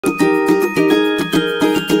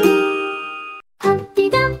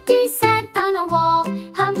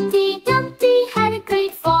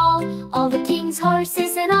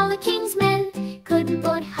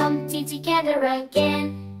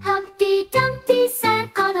again. Humpty Dumpty sat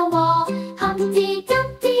on a wall. Humpty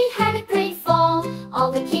Dumpty had a great fall.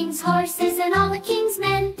 All the king's horses and all the king's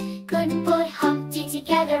men couldn't put Humpty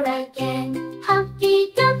together again.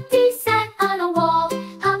 Humpty Dumpty sat on a wall.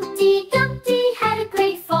 Humpty Dumpty had a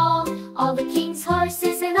great fall. All the king's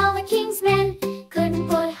horses and all the king's men couldn't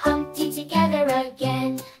put Humpty together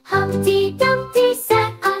again. Humpty Dumpty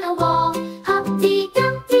sat on a wall. Humpty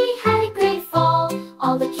Dumpty had a great fall.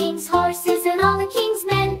 All the king's horses and all the king's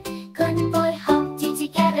men couldn't put Humpty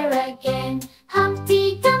together again.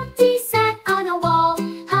 Humpty Dumpty sat on a wall.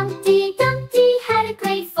 Humpty Dumpty had a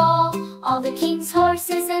great fall. All the king's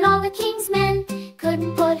horses and all the king's men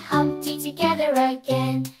couldn't put Humpty together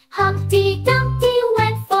again. Humpty Dumpty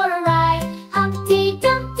went for a ride. Humpty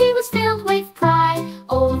Dumpty was filled with pride.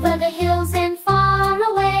 Over the hills and far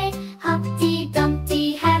away, Humpty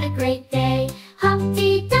Dumpty had a great day.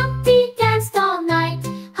 Humpty Dumpty danced all night.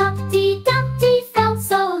 Humpty Dumpty felt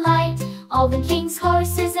so light. All the king's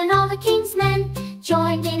horses and all the king's men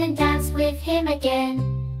joined in and danced with him again.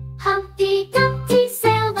 Humpty Dumpty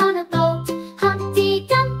sailed on a boat. Humpty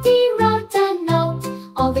Dumpty wrote a note.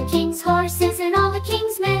 All the king's horses and all the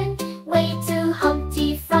king's men waved to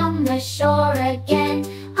Humpty from the shore again.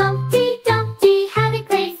 Humpty Dumpty had a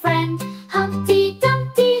great friend. Humpty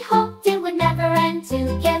Dumpty hoped it would never end.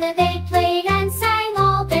 Together they played and sang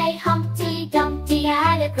all day. Humpty Dumpty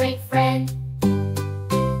had a great friend.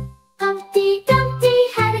 Humpty Dumpty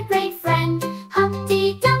had a great friend.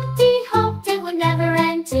 Humpty Dumpty hoped it would never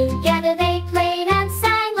end. Together they played and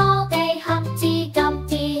sang all day. Humpty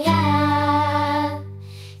Dumpty, yeah,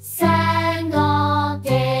 sang all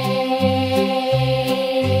day.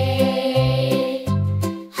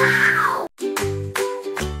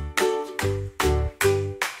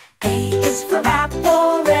 A is for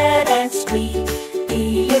apple, red and sweet.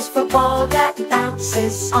 B is for ball that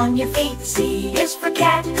bounces on your feet. C is for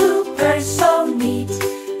cat who purrs so neat.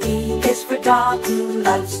 D is for dog who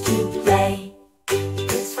loves to play. E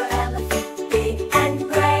is for elephant, big and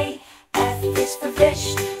gray. F is for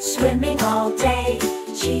fish, swimming all day.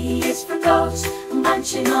 G is for goat,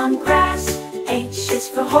 munching on grass. H is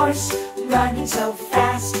for horse, running so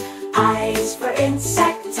fast. I is for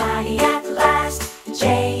insect, tiny at last.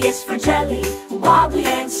 J is for jelly, wobbly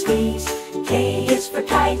and sweet. K is for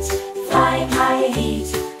kite, flying high heat.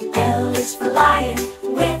 L is for lion,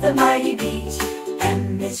 with a mighty beat.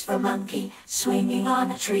 M is for monkey, swinging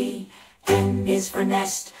on a tree. N is for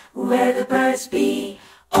nest, where the birds be.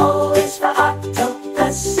 O is for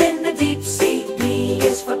octopus in the deep sea. P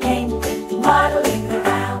is for penguin, waddling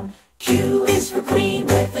around. Q is for queen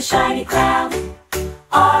with a shiny crown.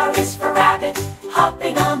 R is for rabbit,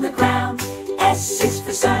 hopping on the ground. S is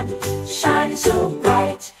for sun, shining so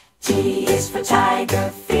bright. T is for tiger,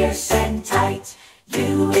 fierce and tight.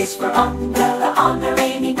 U is for umbrella on a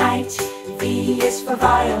rainy night. V is for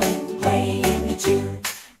violin, playing a tune.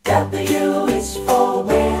 W is for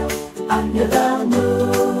whale, under the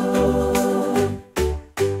moon.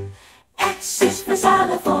 X is for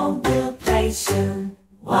xylophone, we'll play soon.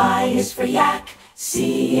 Y is for yak,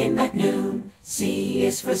 see him at noon. Z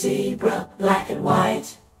is for zebra, black and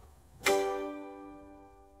white.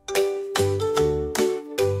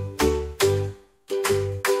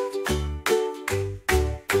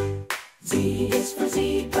 Z is for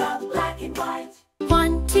zebra, black and white.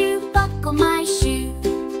 1, 2, buckle my shoe.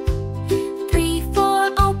 3,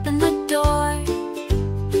 4, open the door.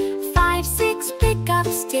 5, 6, pick up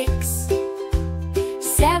sticks.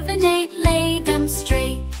 7, 8, lay them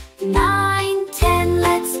straight. 9, 10,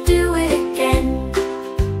 let's do it again.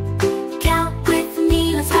 Count with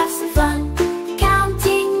me, let's have some fun.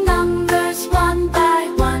 Counting numbers one by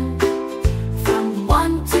one. From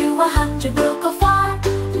 1 to 100 we'll go far.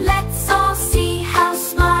 Let's all see how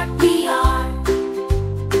smart we are.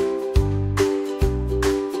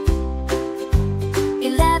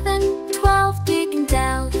 11, 12, dig and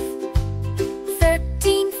delve.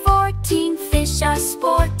 13, 14, fish are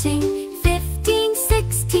sporting. 15,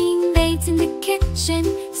 16, maids in the kitchen.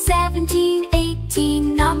 17,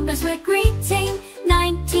 18, numbers we're greeting.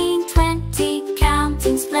 19, 20,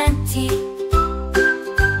 counting's plenty.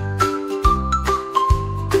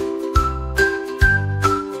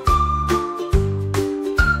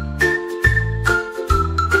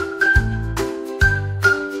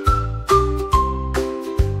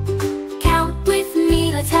 Count with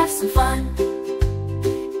me, let's have some fun.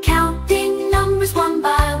 Counting numbers one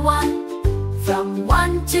by one. From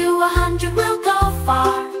 1 to 100 we'll go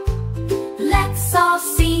far. Let's all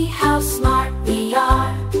see how smart we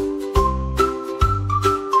are.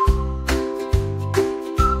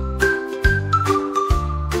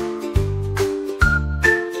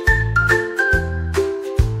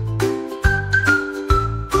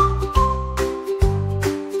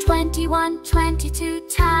 21, 22,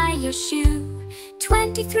 tie your shoe.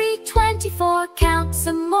 23, 24, count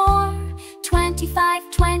some more.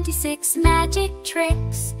 25, 26, magic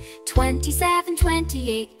tricks. 27,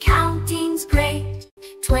 28, counting's great.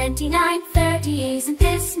 29, 30, isn't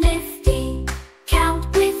this nifty? Count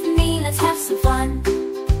with me, let's have some fun.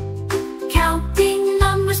 Counting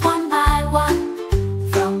numbers one by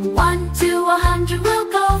one. From 1 to 100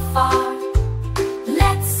 we'll go far.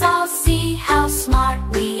 Let's all see how smart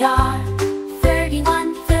we are.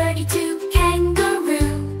 31, 32,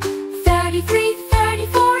 kangaroo. 33,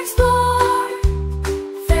 34, explore.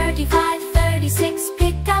 35, 36,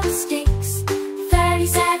 pick up sticks.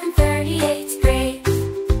 37, 38, great.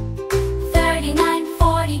 39,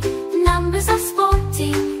 40, numbers are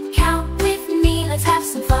sporty. Count with me, let's have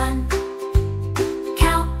some fun.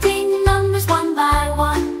 Counting numbers one by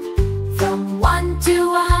one. From 1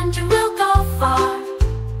 to 100 we'll go far.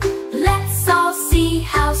 Let's all see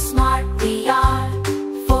how smart we are.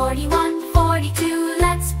 41, 42,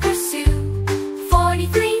 let's pursue.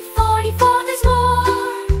 43, 44, there's more.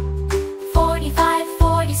 45,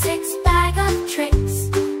 46, bag of tricks.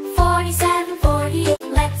 47, 48,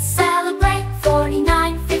 let's celebrate.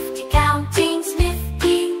 49, 50, counting's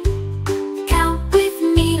nifty. Count with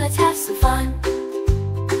me, let's have some fun.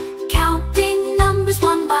 Counting numbers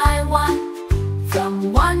one by one.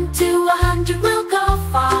 From 1 to 100 we'll go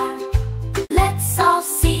far. Let's all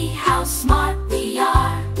see how smart we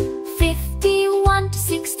are. 51 to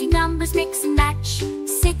 60, numbers mix and match.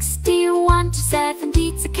 61 to 70,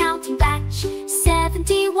 it's a counting batch.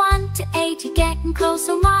 71 to 80, getting close,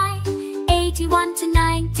 oh my. 81 to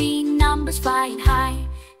 90, numbers flying high.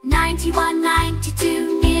 91,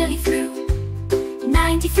 92, nearly through.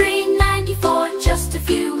 93, 94, just a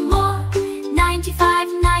few more. 95,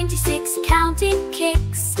 96, counting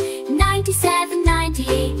kicks. 97,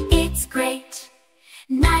 98, it's great.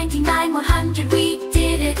 99, 100, we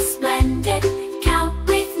did it splendid. Count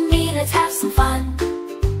with me, let's have some fun.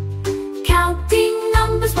 Counting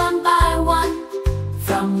numbers one by one.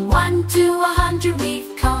 From 1 to 100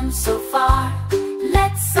 we've come so far.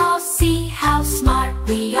 Let's all see how smart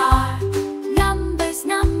we are. Numbers,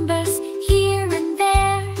 numbers, here and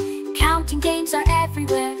there. Counting games are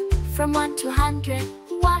everywhere. From 1 to 100,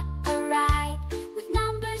 what a ride. With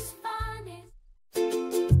numbers, fun is.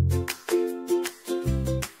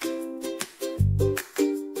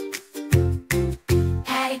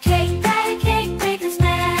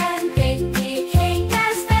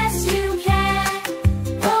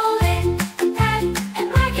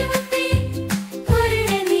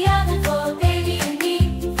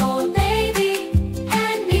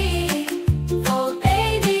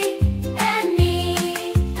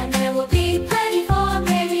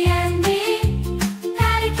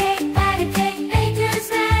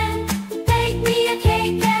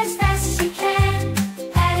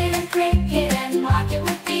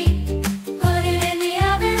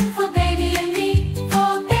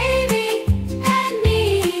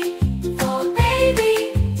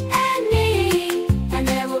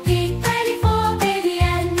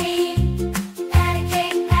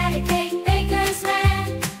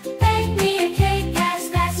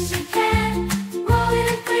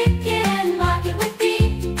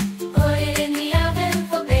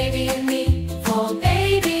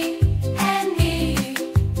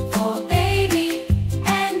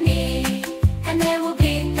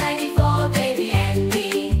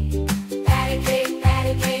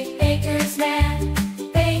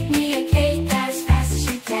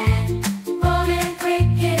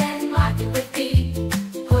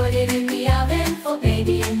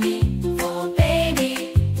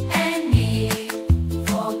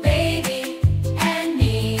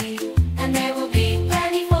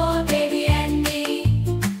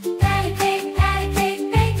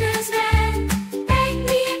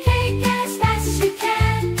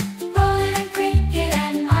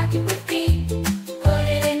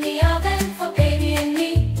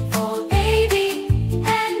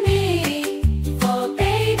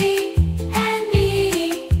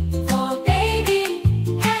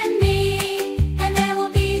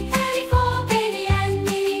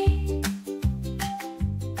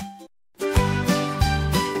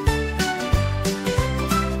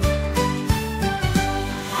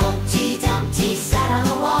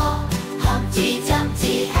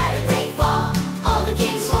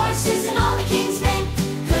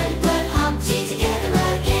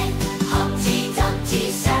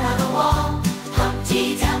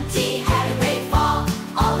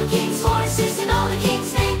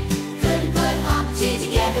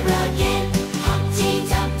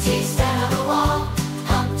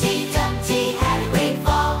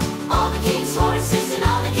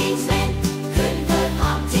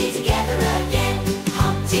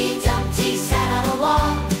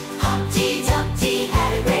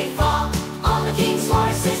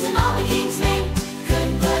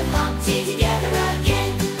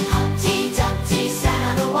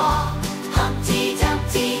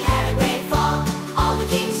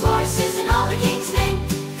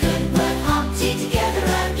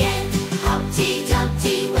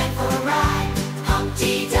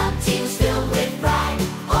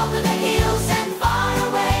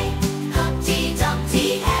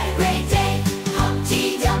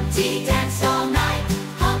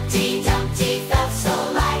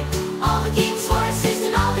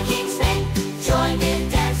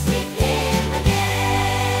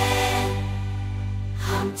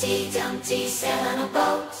 Dumpty sailed on a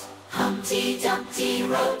boat. Humpty Dumpty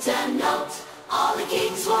wrote a note. All the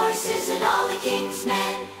king's horses and all the king's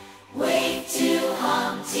men waved to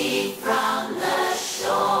Humpty from the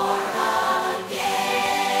shore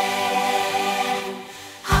again.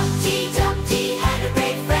 Humpty Dumpty had a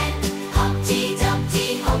great friend. Humpty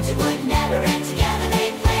Dumpty hoped it would never end. Together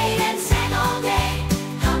they played and sang all day.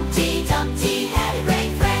 Humpty Dumpty had a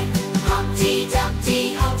great friend. Humpty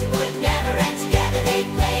Dumpty hoped it would never end. Together they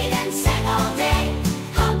played and sang all day.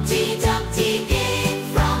 Humpty Dumpty came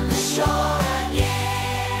from the shore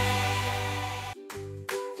again.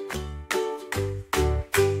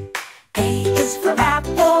 A is for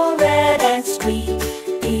apple, red and sweet.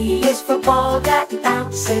 B is for ball that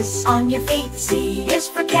bounces on your feet. C is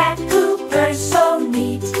for cat who purrs so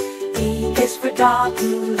neat. D is for dog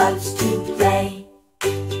who loves to play. E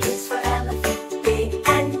is for elephant, big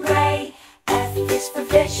and gray. F is for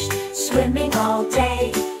fish, swimming all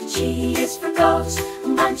day. G is for goat,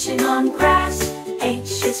 munching on grass.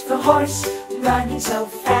 H is for horse, running so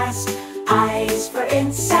fast. I is for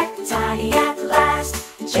insect, tiny at last.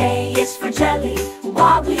 J is for jelly,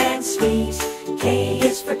 wobbly and sweet. K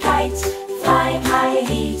is for kite, flying high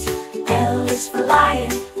heat. L is for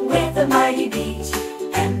lion, with a mighty beat.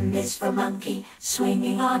 M is for monkey,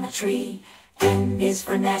 swinging on a tree. N is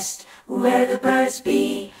for nest, where the birds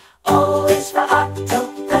be. O is for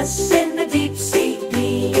octopus in the deep sea.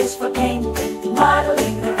 P is for penguin,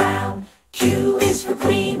 waddling around. Q is for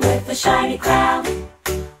queen with a shiny crown.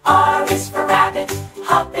 R is for rabbit,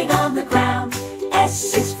 hopping on the ground.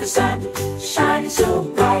 S is for sun, shining so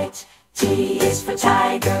bright. T is for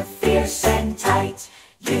tiger, fierce and tight.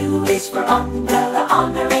 U is for umbrella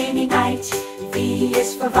on a rainy night. V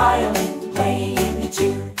is for violin, playing a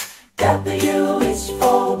tune. W is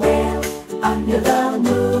for whale, under the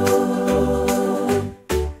moon.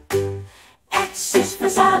 X is for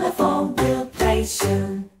xylophone, we'll play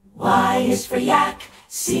soon. Y is for yak,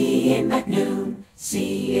 see him at noon.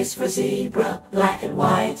 Z is for zebra, black and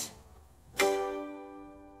white.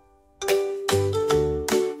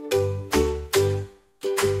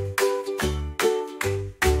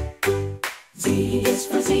 Z is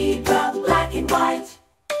for zebra, black and white.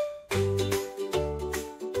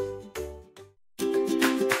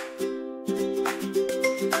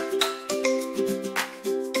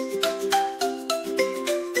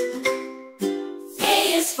 A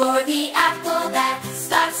is for the apple that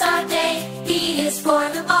starts our day. B is for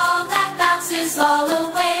the ball that bounces all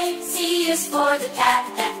away. C is for the cat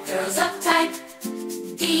that curls up tight.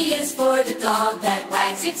 D is for the dog that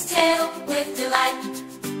wags its tail with delight.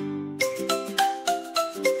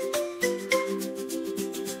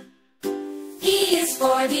 E is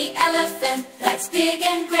for the elephant that's big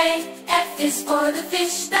and gray. F is for the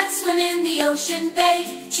fish that swim in the ocean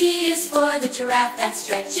bay. G is for the giraffe that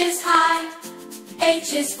stretches high.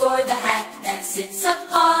 H is for the hat that sits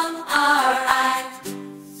upon our eye.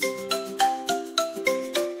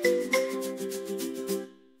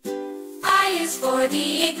 I is for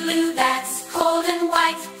the igloo that's cold and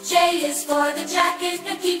white. J is for the jacket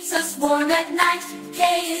that keeps us warm at night.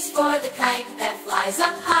 K is for the kite that flies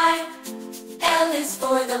up high. L is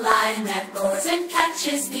for the line that roars and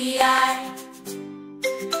catches the eye.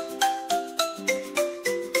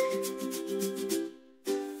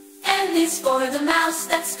 N is for the mouse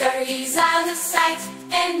that scurries out of sight.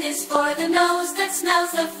 N is for the nose that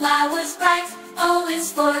smells the flowers bright. O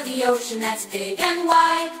is for the ocean that's big and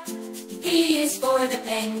wide. P is for the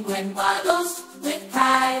penguin waddles with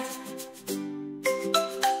pride.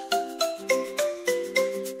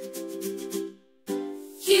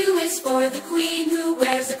 Q is for the queen who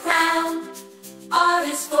wears a crown. R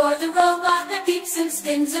is for the robot that peeps and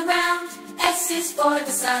spins around. S is for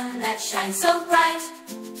the sun that shines so bright.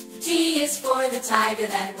 T is for the tiger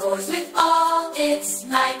that roars with all its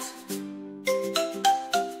might.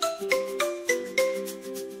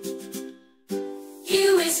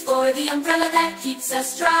 U is for the umbrella that keeps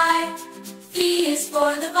us dry. V is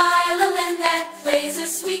for the violin that plays a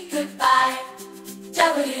sweet goodbye.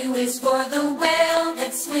 W is for the whale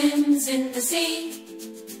that swims in the sea.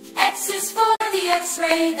 X is for the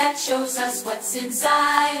X-ray that shows us what's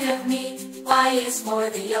inside of me. Y is for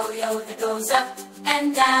the yo-yo that goes up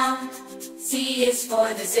and down. Z is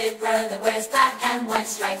for the zebra that wears black and white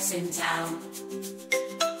stripes in town.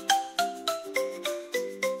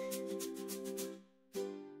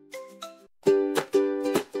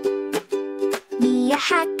 Mia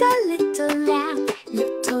had a little lamb,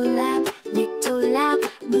 little lamb, little lamb.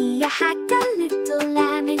 Mia had a little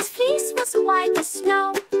lamb, its fleece was white as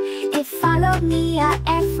snow. It followed Mia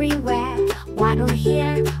everywhere, waddle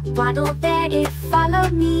here, waddle there. It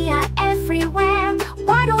followed Mia everywhere,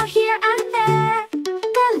 waddle here and there.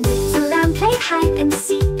 hide and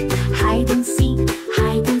seek. Hide and seek,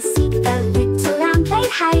 hide and seek. The little lamb played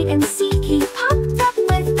hide and seek. He popped up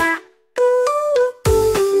with a ooh.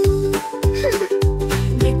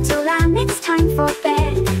 Little lamb, it's time for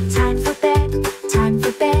bed. Time for bed, time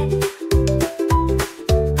for bed.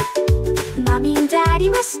 Mommy and Daddy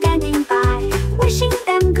were standing by, wishing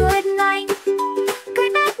them good night.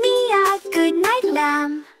 Good night, Mia, good night,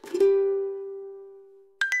 lamb.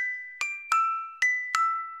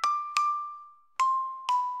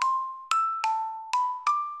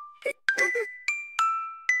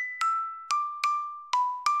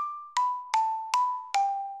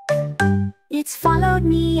 It's followed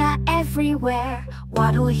Mia everywhere.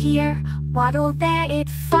 Waddle here, waddle there. It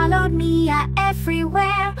followed Mia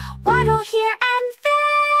everywhere. Waddle here and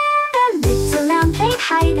there. The little lamb played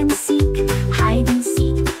hide and seek. Hide and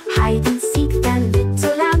seek, hide and seek. The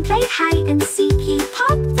little lamb played hide and seek. He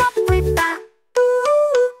popped up with a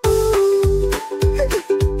ooh.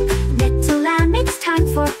 Little lamb, it's time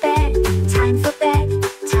for bed. Time for bed,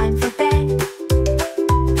 time for bed.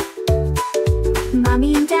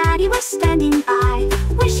 Mommy and Daddy were standing by,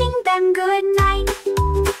 wishing them good night.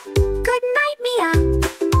 Good night, Mia.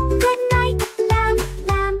 Good night, lamb,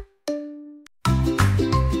 lamb.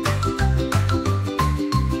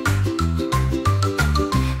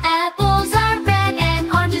 Apples are red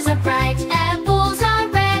and oranges are bright. Apples are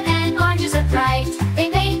red and oranges are bright. They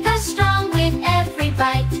make us strong with every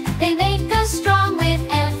bite. They make us strong with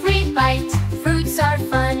every bite. Fruits are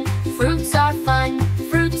fun, fruits are fun.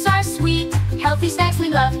 Fruits are sweet, healthy snacks we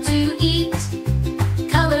love to eat.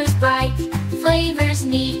 Colors bright, flavors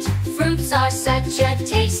neat. Fruits are such a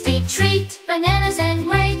tasty treat. Bananas and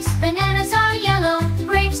grapes, bananas are yellow.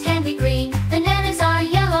 Grapes can be green, bananas are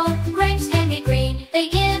yellow. Grapes can be green. They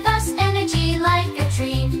give us energy like a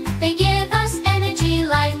dream. They give us energy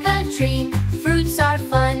like a dream. Fruits are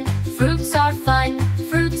fun, fruits are fun.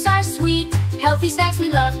 Fruits are sweet, healthy snacks we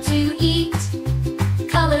love to eat.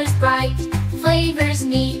 Colors bright, flavors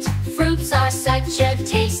neat. Fruits are such a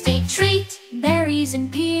tasty treat. Berries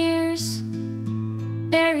and pears.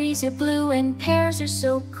 Berries are blue and pears are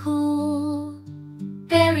so cool.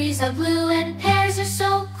 Berries are blue and pears are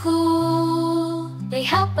so cool. They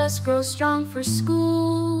help us grow strong for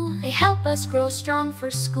school. They help us grow strong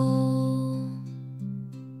for school.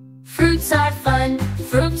 Fruits are fun,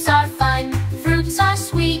 fruits are fun. Fruits are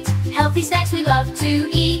sweet, healthy snacks we love to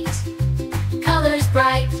eat. Colors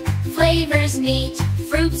bright, flavors neat.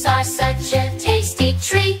 Fruits are such a tasty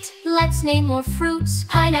treat. Let's name more fruits.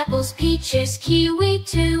 Pineapples, peaches, kiwi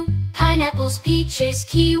too. Pineapples, peaches,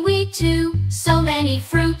 kiwi too. So many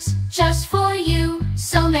fruits just for you.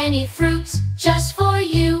 So many fruits just for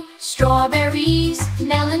you. Strawberries,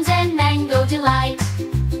 melons and mango delight.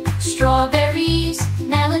 Strawberries,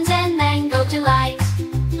 melons and mango delight.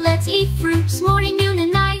 Let's eat fruits morning, noon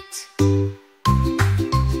and night.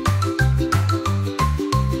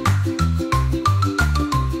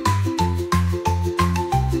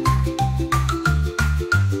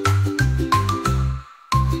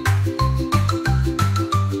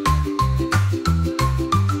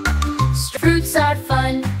 Fruits are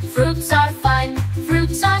fun, fruits are fun.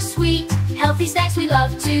 Fruits are sweet, healthy snacks we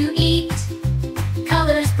love to eat.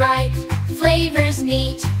 Colors bright, flavors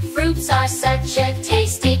neat. Fruits are such a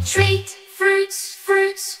tasty treat. Fruits,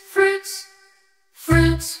 fruits, fruits.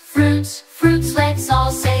 Fruits, fruits, fruits. Let's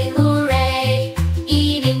all say hooray.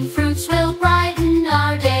 Eating fruits will brighten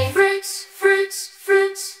our day. Fruits, fruits,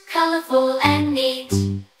 fruits. Colorful and neat.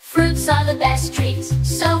 Fruits are the best treats,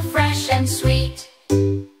 so fresh and sweet.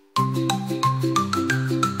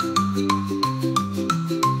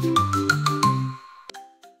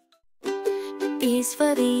 B is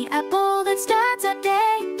for the apple that starts our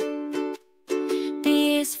day.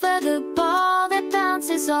 B is for the ball that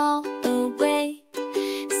bounces all the way.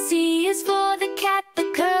 C is for the cat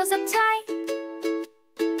that curls up tight.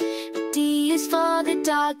 D is for the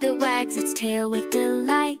dog that wags its tail with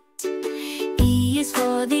delight. E is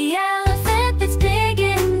for the elephant that's big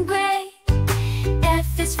and gray.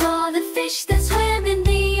 F is for the fish that swim in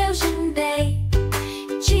the ocean bay.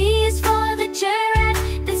 G is for the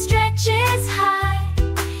giraffe that stretches high.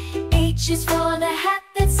 H is for the hat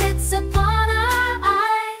that sits upon our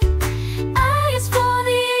eye. I is for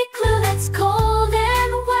the igloo that's cold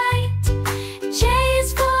and white. J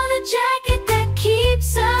is for the jacket that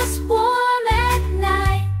keeps us warm at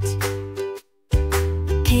night.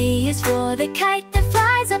 K is for the kite that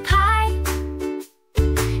flies up high.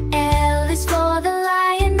 L is for the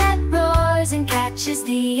lion that roars and catches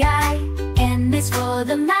the eye. N is for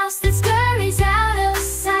the mouse that scurries out of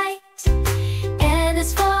sight. N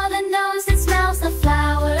is for the nose that smells the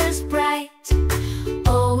flowers bright.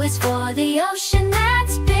 O is for the ocean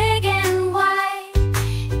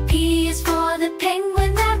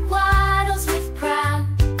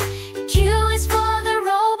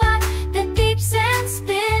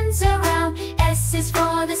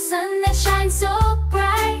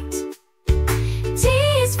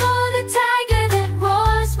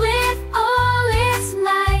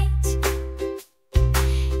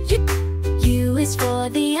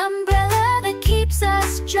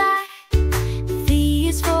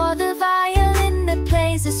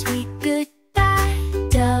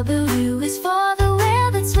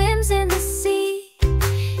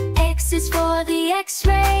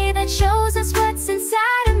X-ray that shows us what's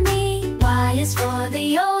inside of me. Y is for the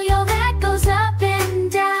yo-yo that goes up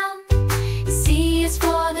and down. Z is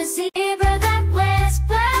for the zebra that wears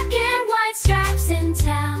black and white stripes in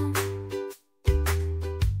town.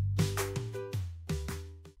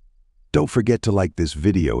 Don't forget to like this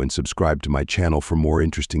video and subscribe to my channel for more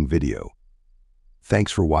interesting video.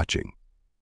 Thanks for watching.